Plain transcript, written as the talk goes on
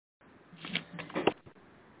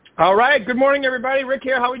All right. Good morning, everybody. Rick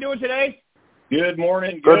here. How are we doing today? Good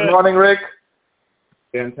morning. Good morning, Rick.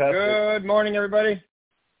 Fantastic. Good morning, everybody.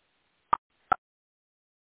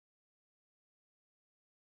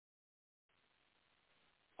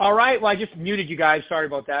 All right. Well, I just muted you guys. Sorry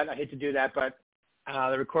about that. I hate to do that, but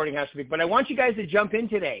the recording has to be. But I want you guys to jump in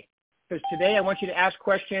today, because today I want you to ask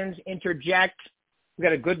questions, interject. We've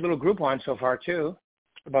got a good little group on so far, too,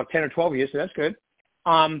 about 10 or 12 of you, so that's good.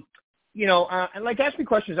 And ask me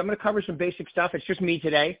questions. I'm going to cover some basic stuff. It's just me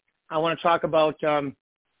today. I want to talk about, the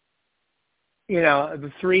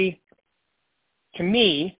three, to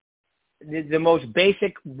me, the most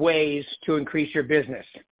basic ways to increase your business.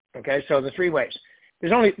 Okay, so the three ways.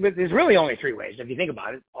 There's really only three ways if you think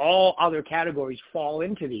about it. All other categories fall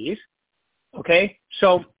into these. Okay,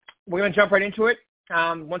 so we're going to jump right into it.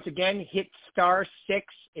 Once again, hit *6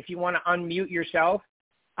 if you want to unmute yourself.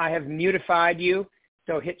 I have mutified you,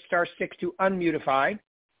 so hit *6 to unmutify,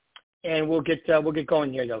 and we'll get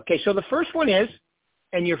going here though. Okay, so the first one is,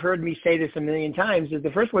 and you've heard me say this a million times, is the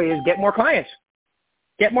first way is get more clients.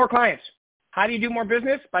 Get more clients. How do you do more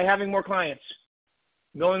business? By having more clients,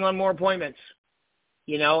 going on more appointments.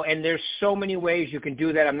 And there's so many ways you can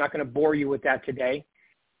do that. I'm not going to bore you with that today.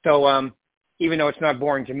 So even though it's not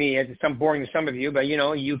boring to me, it's boring to some of you, but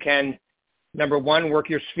you can, number one, work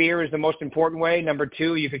your sphere is the most important way. Number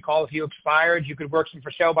two, you could call a few expired. You could work some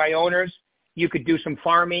for sale by owners. You could do some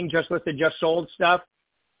farming, just listed, just sold stuff.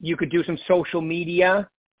 You could do some social media.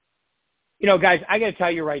 Guys, I got to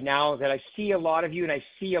tell you right now that I see a lot of you, and I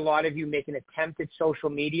see a lot of you make an attempt at social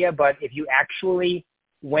media, but if you actually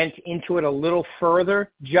went into it a little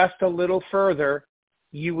further, just a little further,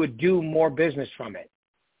 you would do more business from it.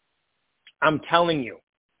 I'm telling you,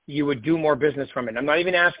 you would do more business from it. I'm not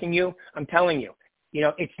even asking you. I'm telling you.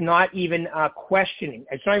 It's not even a questioning.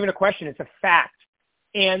 It's not even a question. It's a fact.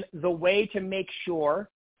 And the way to make sure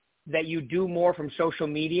that you do more from social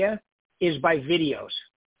media is by videos.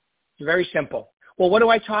 It's very simple. Well, what do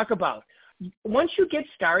I talk about? Once you get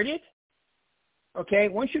started, okay,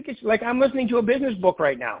 like I'm listening to a business book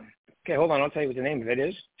right now. Okay, hold on. I'll tell you what the name of it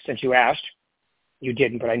is, since you asked. You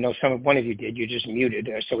didn't, but I know one of you did. You just muted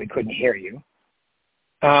so we couldn't hear you.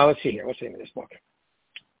 Let's see here. What's the name of this book?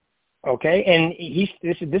 Okay, and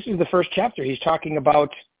this is the first chapter. He's talking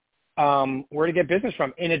about where to get business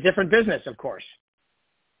from in a different business, of course.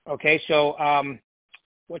 Okay, so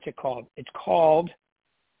what's it called? It's called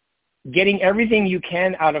Getting Everything You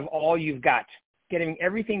Can Out of All You've Got. Getting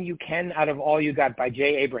Everything You Can Out of All You Got by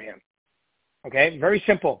Jay Abraham. Okay, very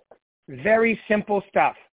simple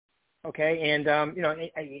stuff. Okay, and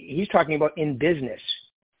he's talking about in business.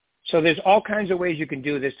 So there's all kinds of ways you can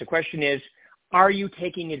do this. The question is, are you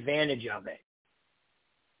taking advantage of it?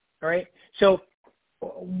 All right. So,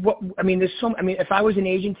 if I was an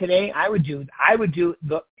agent today, I would do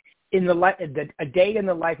a day in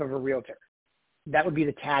the life of a realtor. That would be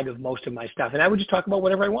the tag of most of my stuff, and I would just talk about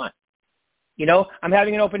whatever I want. I'm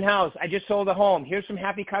having an open house. I just sold a home. Here's some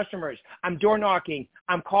happy customers. I'm door knocking.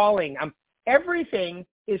 I'm calling. Everything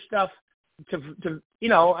is stuff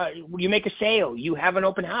you make a sale. You have an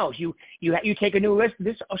open house. You take a new list.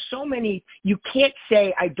 There's so many. You can't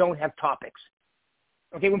say I don't have topics.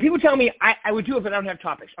 Okay, when people tell me I would do it, but I don't have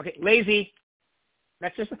topics. Okay, lazy.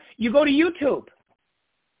 That's just, you go to YouTube.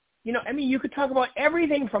 You could talk about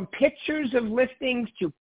everything from pictures of listings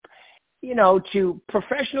to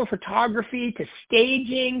professional photography, to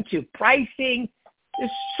staging, to pricing.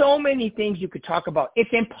 There's so many things you could talk about. It's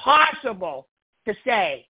impossible to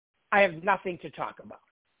say, I have nothing to talk about.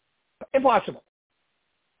 Impossible.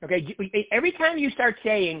 Okay? Every time you start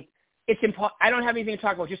saying, I don't have anything to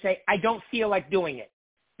talk about, just say, I don't feel like doing it.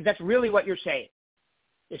 That's really what you're saying.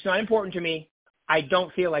 It's not important to me. I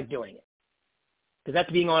don't feel like doing it. Because that's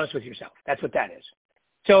being honest with yourself. That's what that is.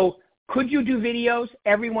 So could you do videos?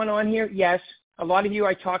 Everyone on here? Yes. A lot of you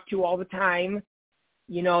I talk to all the time.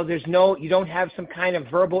 You don't have some kind of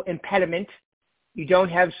verbal impediment. You don't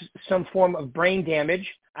have some form of brain damage.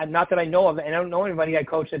 Not that I know of, and I don't know anybody I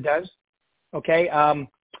coach that does. Okay?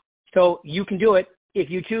 So you can do it if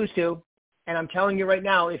you choose to. And I'm telling you right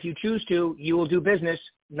now, if you choose to, you will do business.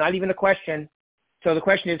 Not even a question. So the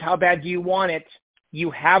question is, how bad do you want it?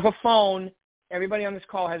 You have a phone. Everybody on this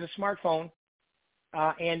call has a smartphone.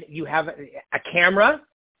 And you have a camera,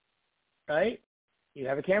 right? You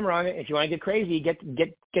have a camera on it. If you want to get crazy, get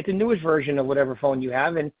the newest version of whatever phone you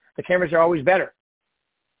have, and the cameras are always better.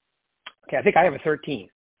 Okay, I think I have a 13.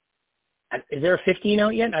 Is there a 15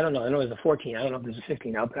 out yet? I don't know. I know there's a 14. I don't know if there's a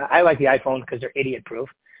 15 out, but I like the iPhone because they're idiot-proof.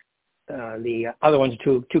 The other ones are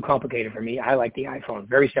too complicated for me. I like the iPhone.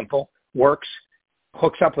 Very simple, works,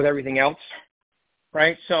 hooks up with everything else,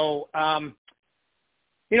 right? So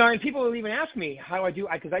And people will even ask me, how do I do,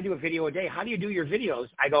 because I do a video a day. How do you do your videos?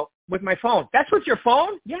 I go, with my phone. That's with your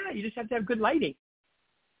phone? Yeah, you just have to have good lighting.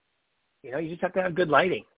 You just have to have good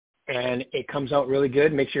lighting. And it comes out really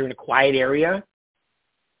good. Make sure you're in a quiet area.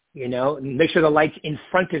 Make sure the light's in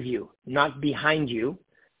front of you, not behind you,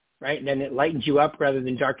 right? And then it lightens you up rather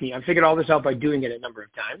than darkening you. I figured all this out by doing it a number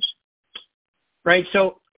of times, right?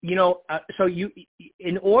 So,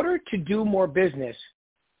 in order to do more business,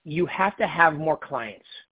 you have to have more clients.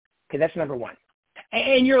 Okay, that's number one.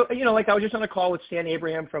 And like I was just on a call with Stan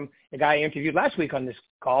Abraham from the guy I interviewed last week on this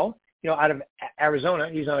call, out of Arizona.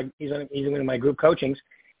 He's one of my group coachings,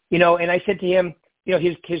 and I said to him,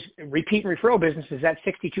 his repeat and referral business is at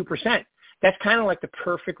 62%. That's kind of like the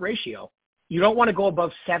perfect ratio. You don't want to go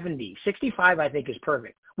above 70. 65, I think, is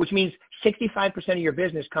perfect, which means 65% of your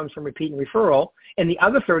business comes from repeat and referral, and the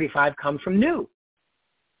other 35 comes from new.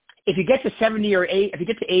 If you get to 70 or 8, if you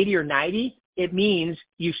get to 80 or 90, it means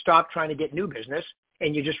you stop trying to get new business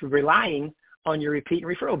and you're just relying on your repeat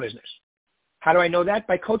and referral business. How do I know that?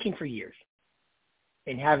 By coaching for years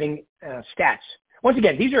and having stats. Once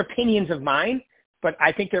again, these are opinions of mine, but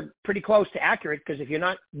I think they're pretty close to accurate, because if you're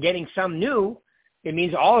not getting some new, it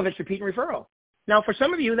means all of it's repeat and referral. Now, for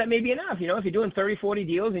some of you, that may be enough. If you're doing 30, 40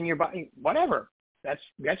 deals and you're buying whatever,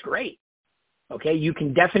 that's great. Okay, you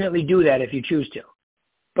can definitely do that if you choose to.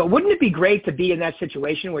 But wouldn't it be great to be in that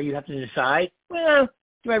situation where you have to decide, well,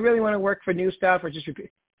 do I really want to work for new stuff or just repeat?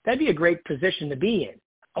 That'd be a great position to be in.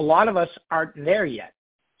 A lot of us aren't there yet.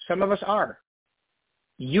 Some of us are.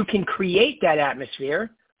 You can create that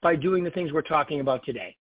atmosphere by doing the things we're talking about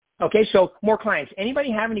today. Okay, so more clients. Anybody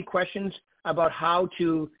have any questions about how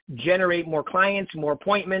to generate more clients, more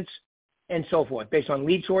appointments, and so forth, based on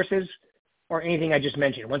lead sources or anything I just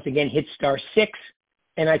mentioned? Once again, hit *6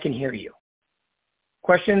 and I can hear you.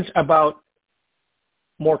 Questions about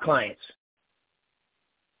more clients?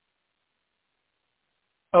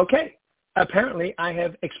 Okay. Apparently, I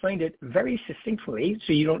have explained it very succinctly,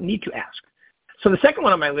 so you don't need to ask. So the second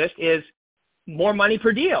one on my list is more money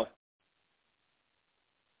per deal.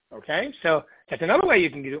 Okay, so that's another way you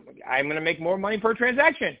can do it. I'm going to make more money per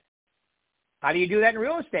transaction. How do you do that in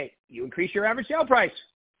real estate? You increase your average sale price.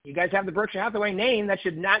 You guys have the Berkshire Hathaway name. That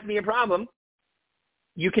should not be a problem.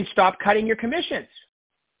 You can stop cutting your commissions.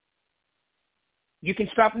 You can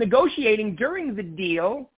stop negotiating during the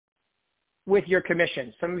deal with your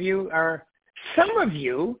commission. Some of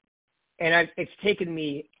you, and it's taken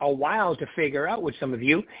me a while to figure out with some of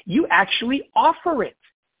you, you actually offer it.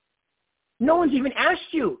 No one's even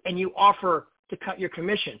asked you, and you offer to cut your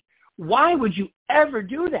commission. Why would you ever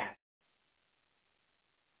do that?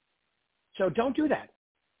 So don't do that.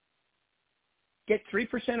 Get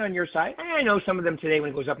 3% on your side. I know some of them today, when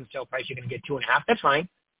it goes up in sale price, you're going to get 2.5. That's fine.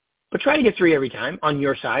 But try to get 3 every time on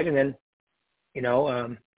your side, and then,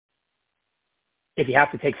 if you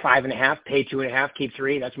have to take 5.5, pay 2.5, keep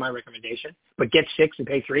 3. That's my recommendation. But get 6 and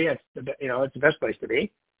pay 3. That's it's the best place to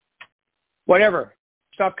be. Whatever.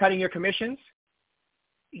 Stop cutting your commissions.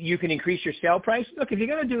 You can increase your sale price. Look, if you're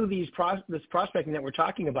going to do this prospecting that we're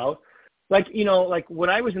talking about, like when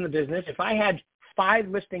I was in the business, if I had 5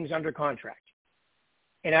 listings under contract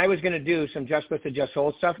and I was going to do some just listed, just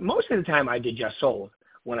sold stuff, most of the time I did just sold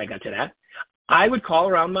when I got to that. I would call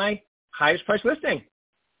around my highest price listing.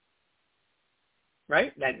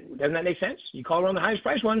 Right? Doesn't that make sense? You call around the highest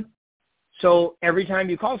price one. So every time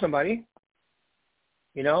you call somebody,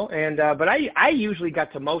 but I usually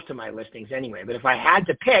got to most of my listings anyway. But if I had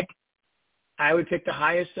to pick, I would pick the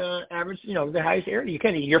highest average, the highest area you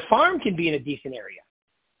can. Your farm can be in a decent area.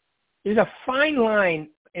 There's a fine line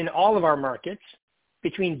in all of our markets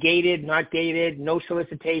between gated, not gated, no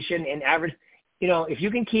solicitation, and average. If you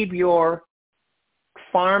can keep your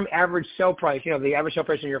farm average sale price, the average sale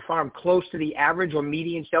price in your farm close to the average or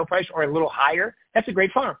median sale price or a little higher, that's a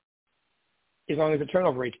great farm. As long as the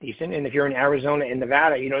turnover rate's decent. And if you're in Arizona and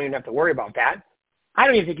Nevada, you don't even have to worry about that. I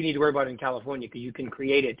don't even think you need to worry about it in California, because you can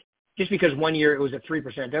create it. Just because one year it was at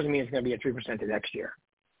 3% doesn't mean it's going to be at 3% the next year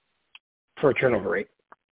for a turnover rate.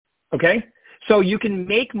 Okay? So you can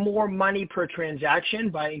make more money per transaction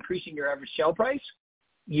by increasing your average sale price.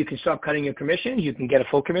 You can stop cutting your commissions. You can get a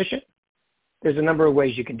full commission. There's a number of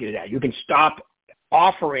ways you can do that. You can stop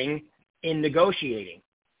offering in negotiating.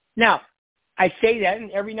 Now, I say that,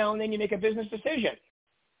 and every now and then you make a business decision.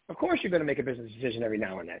 Of course you're going to make a business decision every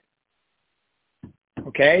now and then.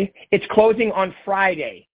 Okay? It's closing on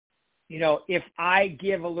Friday. If I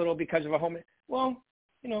give a little because of a home,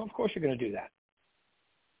 of course you're going to do that.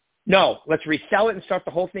 No, let's resell it and start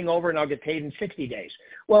the whole thing over, and I'll get paid in 60 days.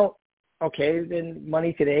 Well, okay, then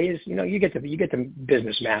money today is, you get the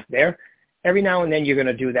business math there. Every now and then you're going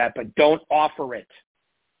to do that, but don't offer it.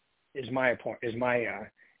 is my point. And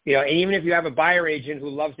even if you have a buyer agent who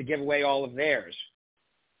loves to give away all of theirs,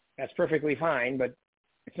 that's perfectly fine. But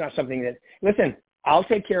it's not something that. Listen, I'll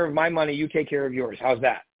take care of my money. You take care of yours. How's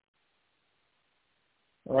that?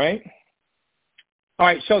 All right. All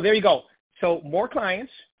right. So there you go. So more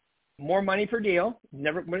clients, more money per deal. And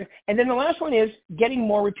then the last one is getting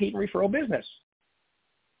more repeat and referral business.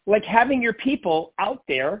 Like having your people out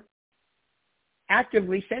there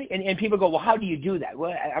actively sending, and people go, well, how do you do that?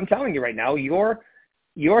 Well, I'm telling you right now, your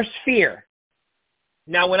sphere.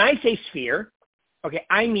 Now, when I say sphere, okay,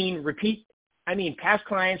 I mean past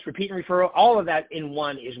clients, repeat and referral, all of that in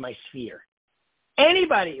one is my sphere.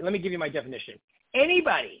 Anybody, let me give you my definition.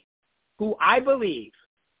 Anybody who I believe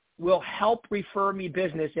will help refer me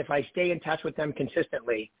business if I stay in touch with them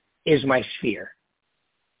consistently is my sphere.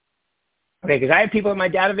 Okay, because I have people in my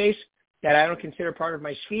database that I don't consider part of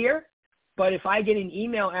my sphere, but if I get an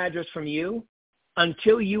email address from you,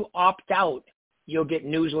 until you opt out, you'll get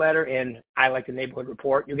newsletter and I like the neighborhood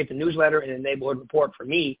report. You'll get the newsletter and the neighborhood report for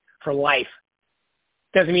me for life.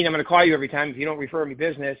 Doesn't mean I'm going to call you every time if you don't refer me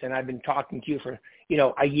business and I've been talking to you for,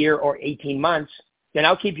 a year or 18 months, then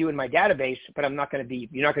I'll keep you in my database, but you're not going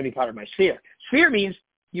to be part of my sphere. Sphere means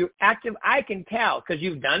you're active. I can tell because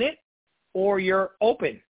you've done it or you're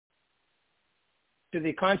open to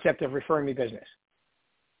the concept of referring me business.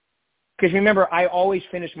 Because remember, I always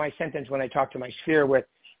finish my sentence when I talk to my sphere with,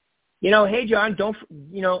 hey, John,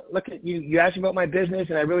 look at you. You asked me about my business,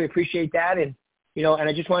 and I really appreciate that. And, and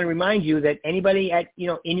I just want to remind you that anybody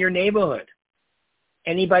in your neighborhood,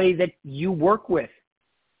 anybody that you work with,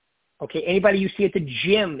 okay, anybody you see at the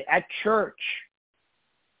gym, at church,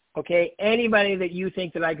 okay, anybody that you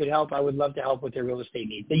think that I could help, I would love to help with their real estate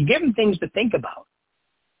needs. So you give them things to think about.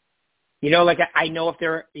 Like I know if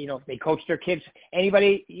they're, if they coach their kids,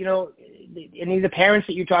 anybody, any of the parents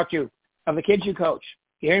that you talk to of the kids you coach,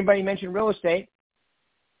 you hear anybody mention real estate,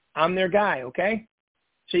 I'm their guy, okay?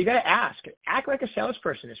 So you got to act like a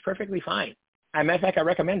salesperson. It's perfectly fine. As a matter of fact, I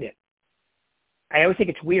recommend it. I always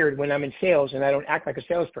think it's weird when I'm in sales and I don't act like a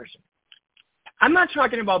salesperson. I'm not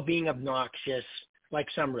talking about being obnoxious like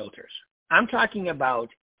some realtors. I'm talking about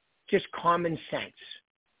just common sense.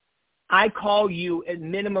 I call you a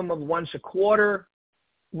minimum of once a quarter.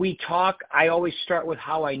 We talk. I always start with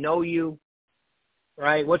how I know you,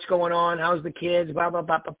 right? What's going on? How's the kids? Blah, blah,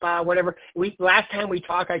 blah, blah, blah, whatever. Last time we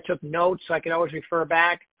talked, I took notes so I could always refer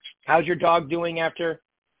back. How's your dog doing after,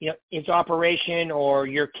 its operation or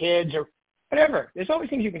your kids or whatever. There's always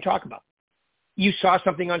things you can talk about. You saw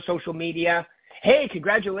something on social media. Hey,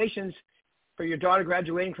 congratulations for your daughter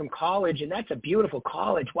graduating from college, and that's a beautiful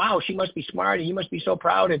college. Wow, she must be smart, and you must be so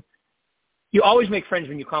proud. And you always make friends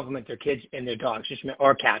when you compliment their kids and their dogs,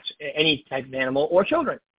 or cats, any type of animal, or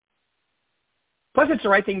children. Plus, it's the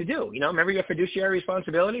right thing to do. Remember your fiduciary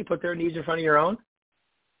responsibility, put their needs in front of your own.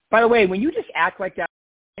 By the way, when you just act like that,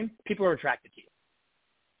 people are attracted to you.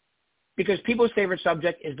 Because people's favorite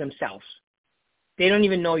subject is themselves. They don't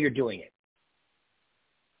even know you're doing it.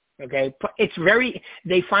 Okay?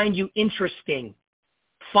 They find you interesting,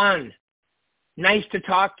 fun, nice to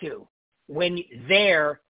talk to when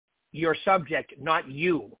they're your subject, not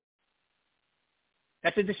you.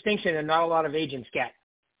 That's a distinction that not a lot of agents get.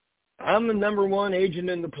 I'm the number one agent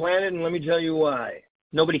in the planet, and let me tell you why.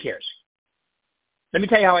 Nobody cares. Let me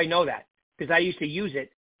tell you how I know that, because I used to use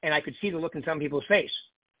it, and I could see the look in some people's face.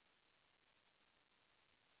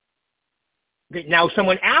 Now,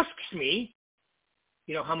 someone asks me,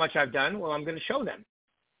 how much I've done. Well, I'm going to show them.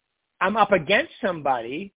 I'm up against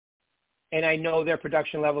somebody, and I know their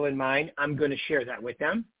production level in mind. I'm going to share that with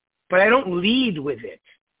them. But I don't lead with it.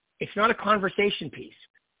 It's not a conversation piece.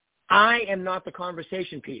 I am not the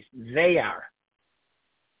conversation piece. They are.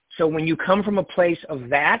 So when you come from a place of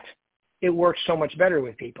that, it works so much better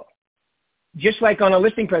with people. Just like on a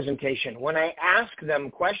listing presentation, when I ask them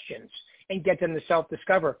questions and get them to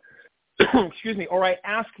self-discover, excuse me, or I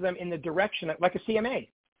ask them in the direction, like a CMA,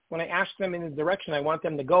 when I ask them in the direction I want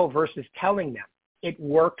them to go versus telling them, it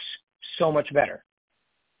works so much better.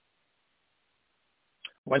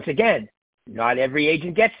 Once again, not every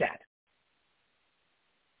agent gets that.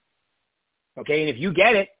 Okay, and if you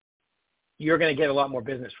get it, you're going to get a lot more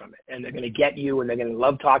business from it. And they're going to get you, and they're going to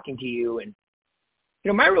love talking to you. And,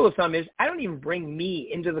 my rule of thumb is I don't even bring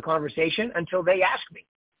me into the conversation until they ask me.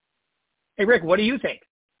 Hey, Rick, what do you think?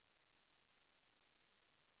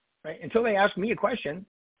 Right? Until they ask me a question,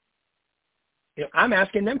 I'm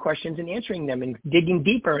asking them questions and answering them and digging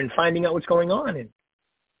deeper and finding out what's going on. And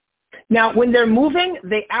now, when they're moving,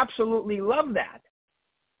 they absolutely love that.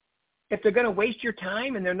 If they're going to waste your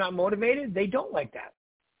time and they're not motivated, they don't like that.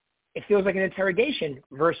 It feels like an interrogation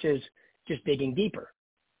versus just digging deeper.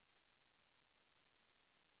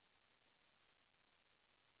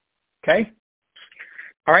 Okay?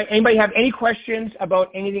 All right. Anybody have any questions about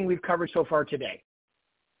anything we've covered so far today?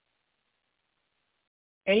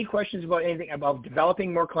 Any questions about anything about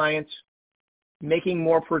developing more clients, making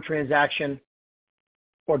more per transaction,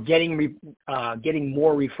 or getting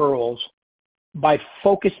more referrals by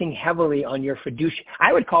focusing heavily on your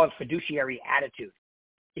I would call it fiduciary attitude.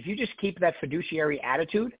 If you just keep that fiduciary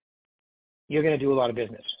attitude, you're going to do a lot of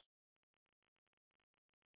business.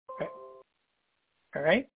 Okay. All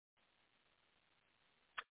right.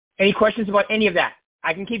 Any questions about any of that?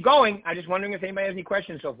 I can keep going. I'm just wondering if anybody has any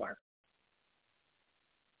questions so far.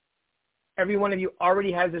 Every one of you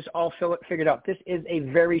already has this all figured out. This is a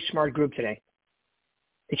very smart group today.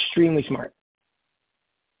 Extremely smart.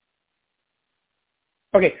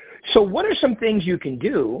 Okay, so what are some things you can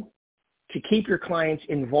do to keep your clients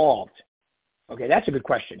involved? Okay, that's a good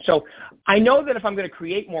question. So I know that if I'm going to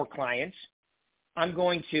create more clients, I'm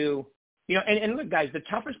going to, and look, guys, the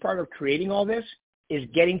toughest part of creating all this is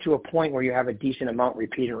getting to a point where you have a decent amount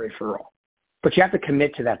repeat and referral. But you have to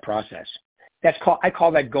commit to that process. I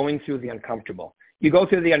call that going through the uncomfortable. You go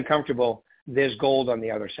through the uncomfortable, there's gold on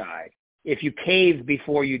the other side. If you cave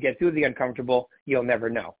before you get through the uncomfortable, you'll never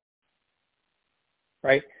know.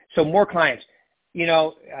 Right? So more clients,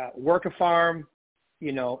 work a farm,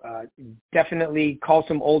 definitely call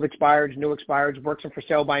some old expireds, new expireds, work some for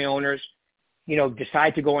sale by owners,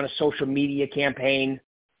 decide to go on a social media campaign.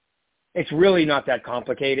 It's really not that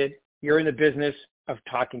complicated. You're in the business of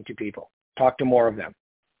talking to people. Talk to more of them.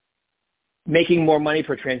 Making more money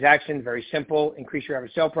per transaction, very simple. Increase your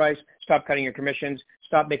average sale price. Stop cutting your commissions.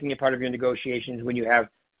 Stop making it part of your negotiations when you have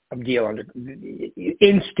a deal under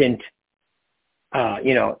instant,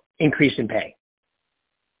 increase in pay.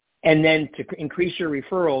 And then to increase your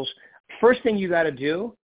referrals, first thing you got to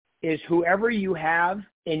do is whoever you have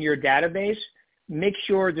in your database, make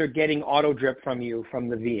sure they're getting auto drip from you from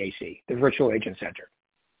the VAC, the Virtual Agent Center.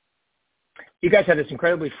 You guys have this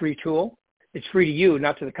incredibly free tool. It's free to you,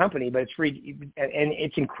 not to the company, but it's free, and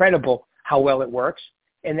it's incredible how well it works.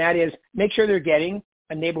 And that is, make sure they're getting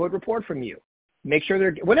a neighborhood report from you. Make sure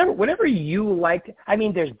they're whatever you like. I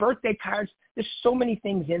mean, there's birthday cards. There's so many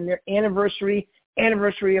things in there. Anniversary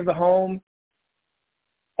of the home.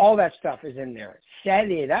 All that stuff is in there.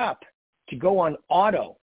 Set it up to go on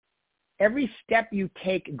auto. Every step you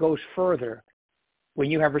take goes further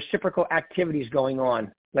when you have reciprocal activities going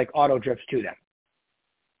on, like auto drips to them.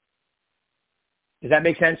 Does that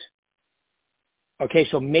make sense? Okay,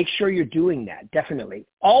 so make sure you're doing that, definitely.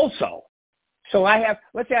 Also, so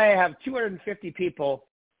let's say I have 250 people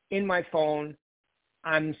in my phone.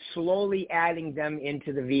 I'm slowly adding them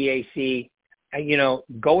into the VAC.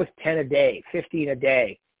 Go with 10 a day, 15 a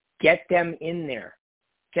day. Get them in there.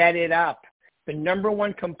 Set it up. The number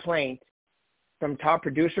one complaint from top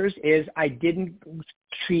producers is I didn't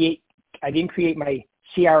create my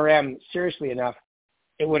CRM seriously enough.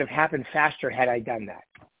 It would have happened faster had I done that.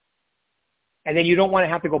 And then you don't want to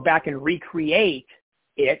have to go back and recreate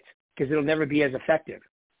it because it'll never be as effective.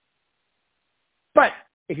 But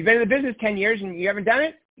if you've been in the business 10 years and you haven't done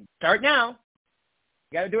it, start now.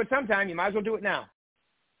 You got to do it sometime. You might as well do it now.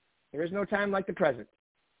 There is no time like the present.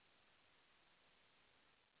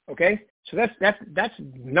 Okay? So that's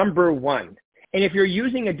number one. And if you're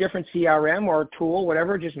using a different CRM or tool,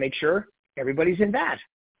 whatever, just make sure everybody's in that.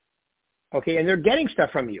 Okay, and they're getting stuff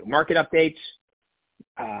from you, market updates,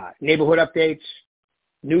 neighborhood updates,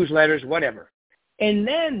 newsletters, whatever. And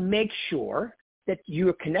then make sure that you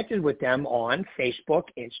are connected with them on Facebook,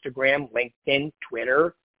 Instagram, LinkedIn,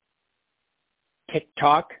 Twitter,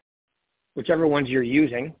 TikTok, whichever ones you're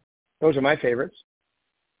using. Those are my favorites.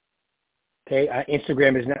 Okay,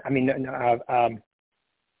 Instagram is now,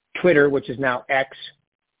 Twitter, which is now X.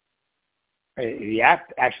 The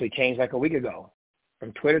app actually changed like a week ago.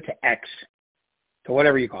 From Twitter to X, to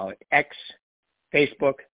whatever you call it, X,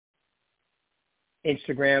 Facebook,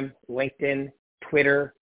 Instagram, LinkedIn,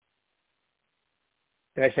 Twitter.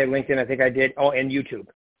 Did I say LinkedIn? I think I did. Oh, and YouTube.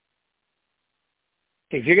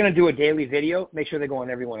 If you're going to do a daily video, make sure they go on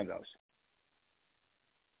every one of those.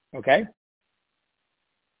 Okay?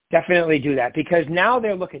 Definitely do that because now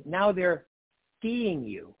they're seeing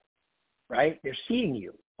you, right? They're seeing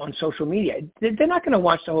you on social media. They're not going to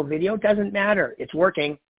watch the whole video. It doesn't matter. It's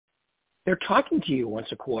working. They're talking to you once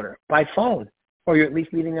a quarter by phone, or you're at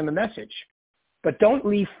least leaving them a message. But don't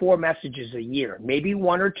leave 4 messages a year. Maybe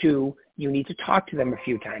 1 or 2, you need to talk to them a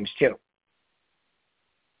few times too.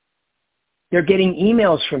 They're getting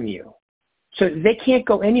emails from you. So they can't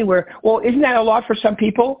go anywhere. Well, isn't that a lot for some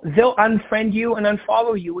people? They'll unfriend you and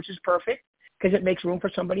unfollow you, which is perfect because it makes room for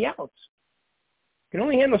somebody else. You can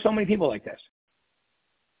only handle so many people like this.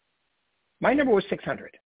 My number was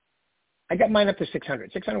 600. I got mine up to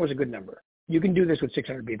 600. 600 was a good number. You can do this with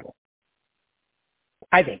 600 people,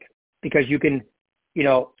 I think, because you can,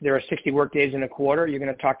 there are 60 work days in a quarter. You're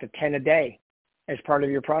going to talk to 10 a day as part of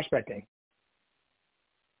your prospecting,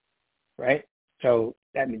 right? So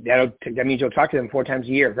that means you'll talk to them 4 times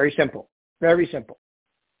a year. Very simple. Very simple.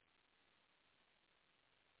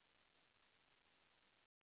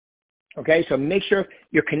 Okay, so make sure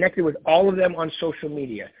you're connected with all of them on social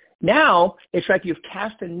media. Now, it's like you've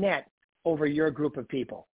cast a net over your group of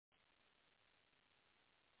people.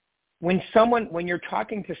 When you're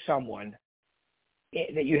talking to someone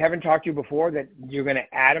that you haven't talked to before, that you're going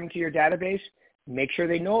to add them to your database, make sure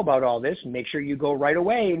they know about all this. Make sure you go right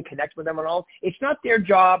away and connect with them on all. It's not their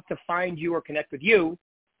job to find you or connect with you.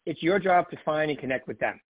 It's your job to find and connect with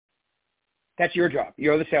them. That's your job.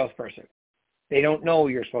 You're the salesperson. They don't know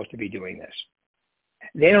you're supposed to be doing this.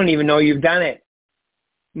 They don't even know you've done it.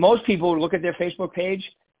 Most people look at their Facebook page,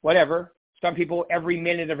 whatever. Some people every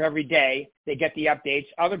minute of every day, they get the updates.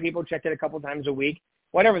 Other people check it a couple times a week.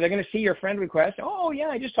 Whatever, they're going to see your friend request. Oh, yeah,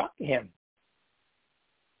 I just talked to him.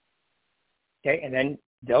 Okay, and then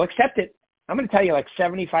they'll accept it. I'm going to tell you like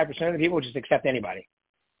 75% of the people just accept anybody.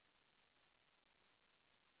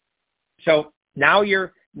 So now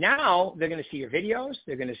they're going to see your videos.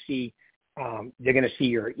 They're going to see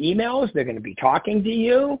your emails. They're going to be talking to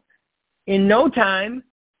you. In no time,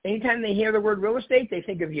 anytime they hear the word real estate, they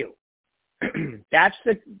think of you. That's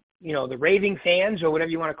the raving fans or whatever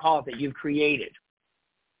you want to call it that you've created.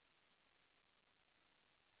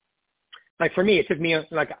 Like for me, it took me,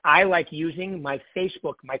 like I like using my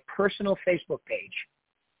personal Facebook page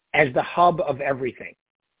as the hub of everything.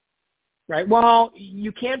 Right? Well,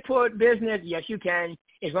 you can't put business. Yes, you can.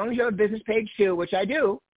 As long as you have a business page too, which I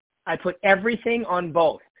do, I put everything on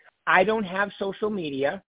both. I don't have social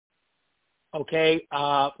media. Okay.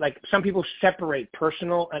 Like some people separate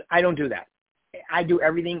personal, and I don't do that. I do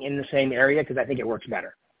everything in the same area because I think it works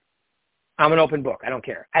better. I'm an open book. I don't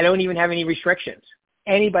care. I don't even have any restrictions.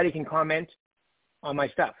 Anybody can comment on my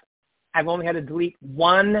stuff. I've only had to delete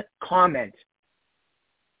one comment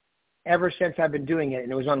ever since I've been doing it,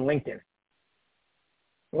 and it was on LinkedIn. It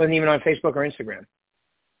wasn't even on Facebook or Instagram.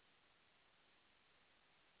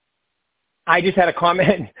 I just had a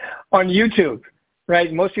comment on YouTube,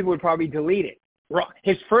 right? Most people would probably delete it.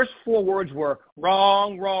 His first 4 words were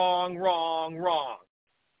wrong, wrong, wrong, wrong.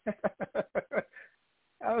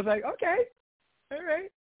 I was like, okay, all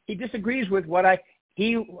right. He disagrees with what I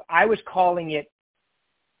was calling it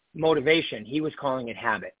motivation. He was calling it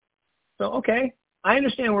habit. So, okay, I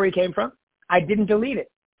understand where he came from. I didn't delete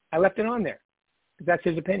it. I left it on there. That's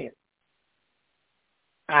his opinion.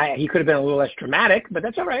 He could have been a little less dramatic, but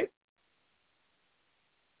that's all right.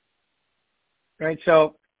 Right?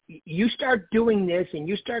 So you start doing this and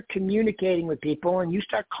you start communicating with people and you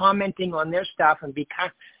start commenting on their stuff and because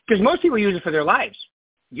most people use it for their lives.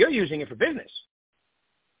 You're using it for business.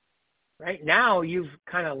 Right? Now you've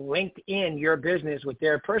kind of linked in your business with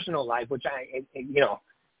their personal life, which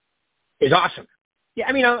is awesome. Yeah,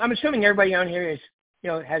 I mean, I'm assuming everybody on here is,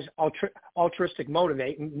 has altruistic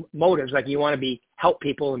motives, like you want to help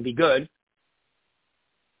people and be good.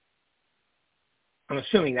 I'm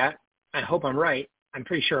assuming that. I hope I'm right. I'm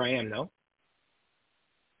pretty sure I am, though.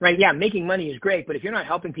 Right? Yeah, making money is great, but if you're not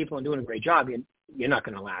helping people and doing a great job, you're not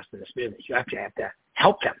going to last in this business. You actually have to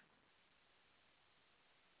help them.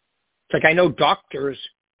 It's like I know doctors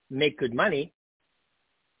make good money,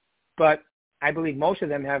 but I believe most of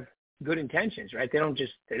them have good intentions, right? They're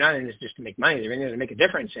not in this just to make money. They're in there to make a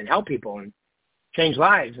difference and help people and change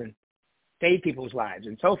lives and save people's lives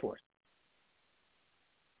and so forth.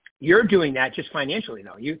 You're doing that just financially,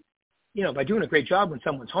 though. By doing a great job when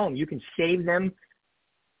someone's home, you can save them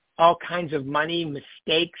all kinds of money,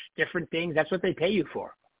 mistakes, different things. That's what they pay you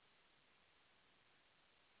for.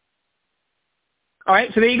 All right,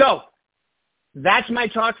 so there you go. That's my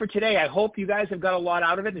talk for today. I hope you guys have got a lot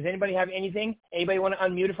out of it. Does anybody have anything? Anybody want to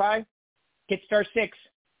unmutify? Hit *6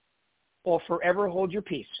 or forever hold your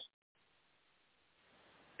peace.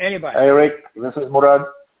 Anybody? Hey, Rick. This is Murad.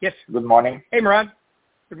 Yes. Good morning. Hey, Murad.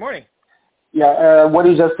 Good morning. Yeah, what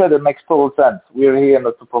you just said, it makes total sense. We're here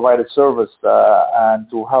to provide a service and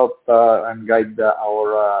to help and guide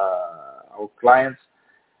our clients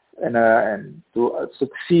and to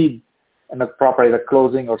succeed in a property, like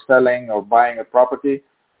closing or selling or buying a property,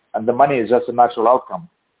 and the money is just a natural outcome.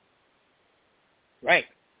 Right.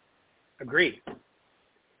 Agreed.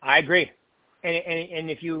 I agree. And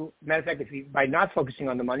if you, matter of fact, by not focusing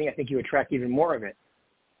on the money, I think you attract even more of it.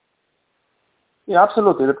 Yeah,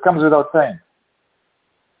 absolutely. It comes without saying.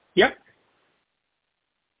 Yep.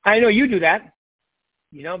 I know you do that,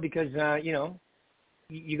 because,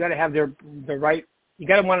 you got to have the right. You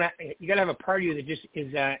got to have a part of you that just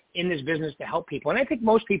is in this business to help people. And I think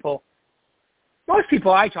most people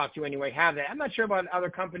I talk to anyway have that. I'm not sure about other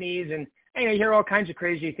companies, and you hear all kinds of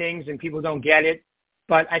crazy things, and people don't get it.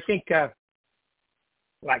 But I think,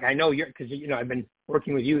 like I know because I've been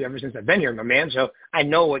working with you ever since I've been here, my man. So I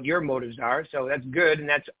know what your motives are. So that's good, and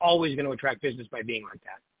that's always going to attract business by being like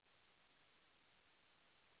that.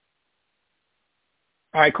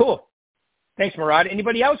 All right, cool. Thanks, Murad.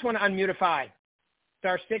 Anybody else want to unmutify?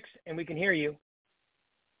 *6, and we can hear you.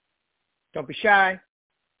 Don't be shy.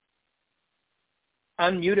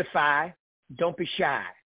 Unmutify. Don't be shy.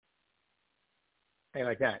 Hey,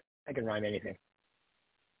 like that. I can rhyme anything.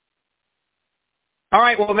 All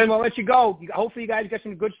right, well, then we'll let you go. Hopefully you guys get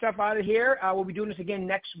some good stuff out of here. We'll be doing this again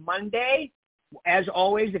next Monday. As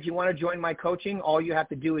always, if you want to join my coaching, all you have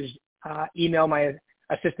to do is email my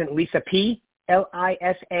assistant, Lisa P.,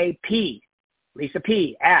 L-I-S-A-P, Lisa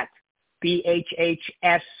P. at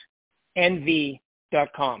bhhsnv.com.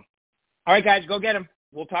 All right, guys, go get them.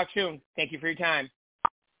 We'll talk soon. Thank you for your time.